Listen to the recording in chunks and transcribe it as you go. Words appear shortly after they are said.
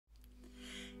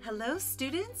Hello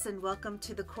students, and welcome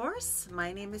to the course.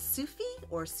 My name is Sufi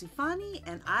or Sufani,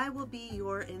 and I will be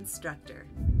your instructor.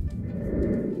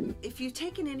 If you've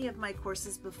taken any of my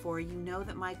courses before, you know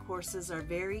that my courses are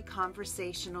very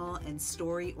conversational and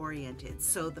story oriented.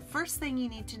 So the first thing you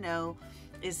need to know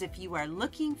is if you are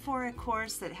looking for a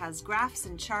course that has graphs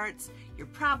and charts, you're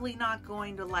probably not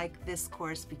going to like this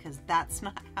course because that's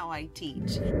not how I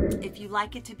teach. If you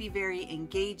like it to be very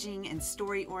engaging and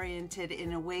story oriented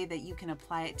in a way that you can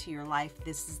apply it to your life,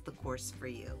 this is the course for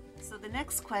you. So the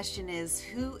next question is,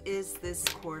 who is this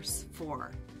course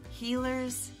for?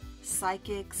 Healers,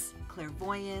 psychics,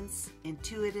 clairvoyants,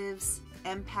 intuitives,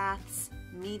 empaths,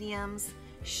 mediums,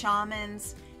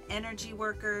 shamans, energy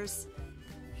workers,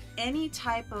 any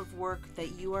type of work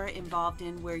that you are involved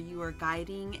in where you are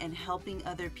guiding and helping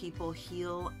other people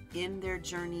heal in their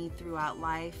journey throughout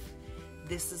life,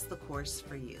 this is the course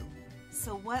for you.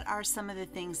 So what are some of the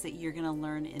things that you're going to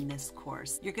learn in this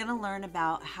course? You're going to learn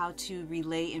about how to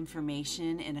relay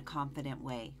information in a confident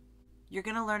way. You're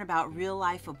going to learn about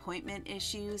real-life appointment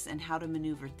issues and how to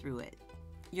maneuver through it.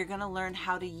 You're going to learn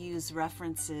how to use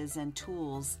references and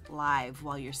tools live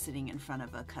while you're sitting in front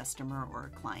of a customer or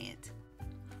a client.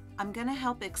 I'm going to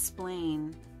help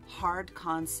explain hard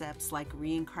concepts like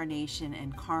reincarnation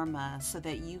and karma so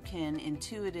that you can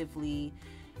intuitively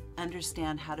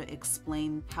understand how to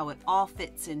explain how it all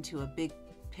fits into a big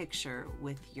picture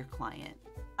with your client.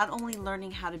 Not only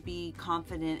learning how to be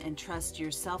confident and trust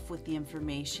yourself with the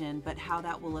information, but how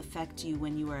that will affect you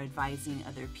when you are advising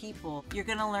other people. You're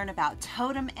going to learn about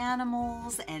totem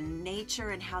animals and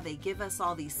nature and how they give us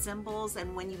all these symbols.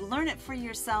 And when you learn it for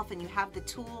yourself and you have the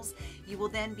tools, you will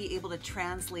then be able to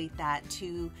translate that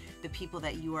to the people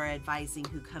that you are advising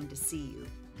who come to see you.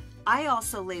 I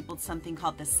also labeled something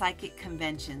called the psychic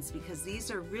conventions because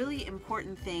these are really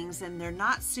important things and they're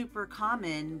not super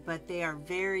common, but they are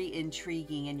very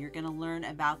intriguing and you're going to learn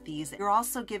about these. You're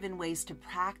also given ways to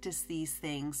practice these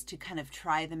things to kind of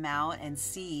try them out and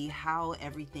see how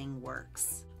everything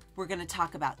works. We're going to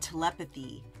talk about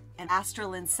telepathy and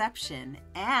astral inception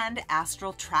and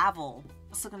astral travel.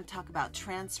 We're also going to talk about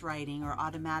trance writing or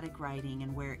automatic writing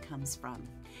and where it comes from.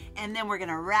 And then we're going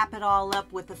to wrap it all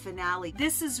up with the finale.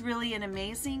 This is really an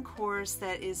amazing course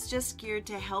that is just geared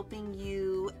to helping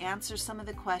you answer some of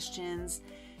the questions,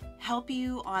 help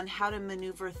you on how to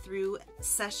maneuver through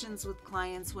sessions with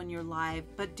clients when you're live,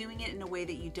 but doing it in a way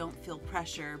that you don't feel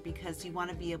pressure because you want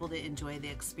to be able to enjoy the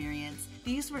experience.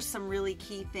 These were some really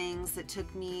key things that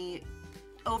took me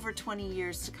over 20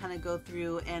 years to kind of go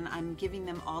through, and I'm giving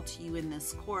them all to you in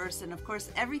this course. And of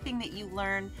course, everything that you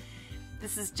learn,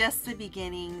 this is just the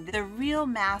beginning. The real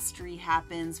mastery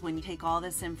happens when you take all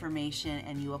this information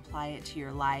and you apply it to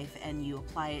your life and you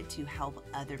apply it to help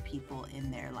other people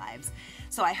in their lives.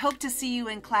 So I hope to see you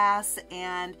in class,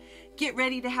 and get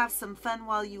ready to have some fun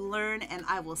while you learn, and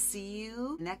I will see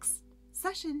you next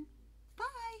session.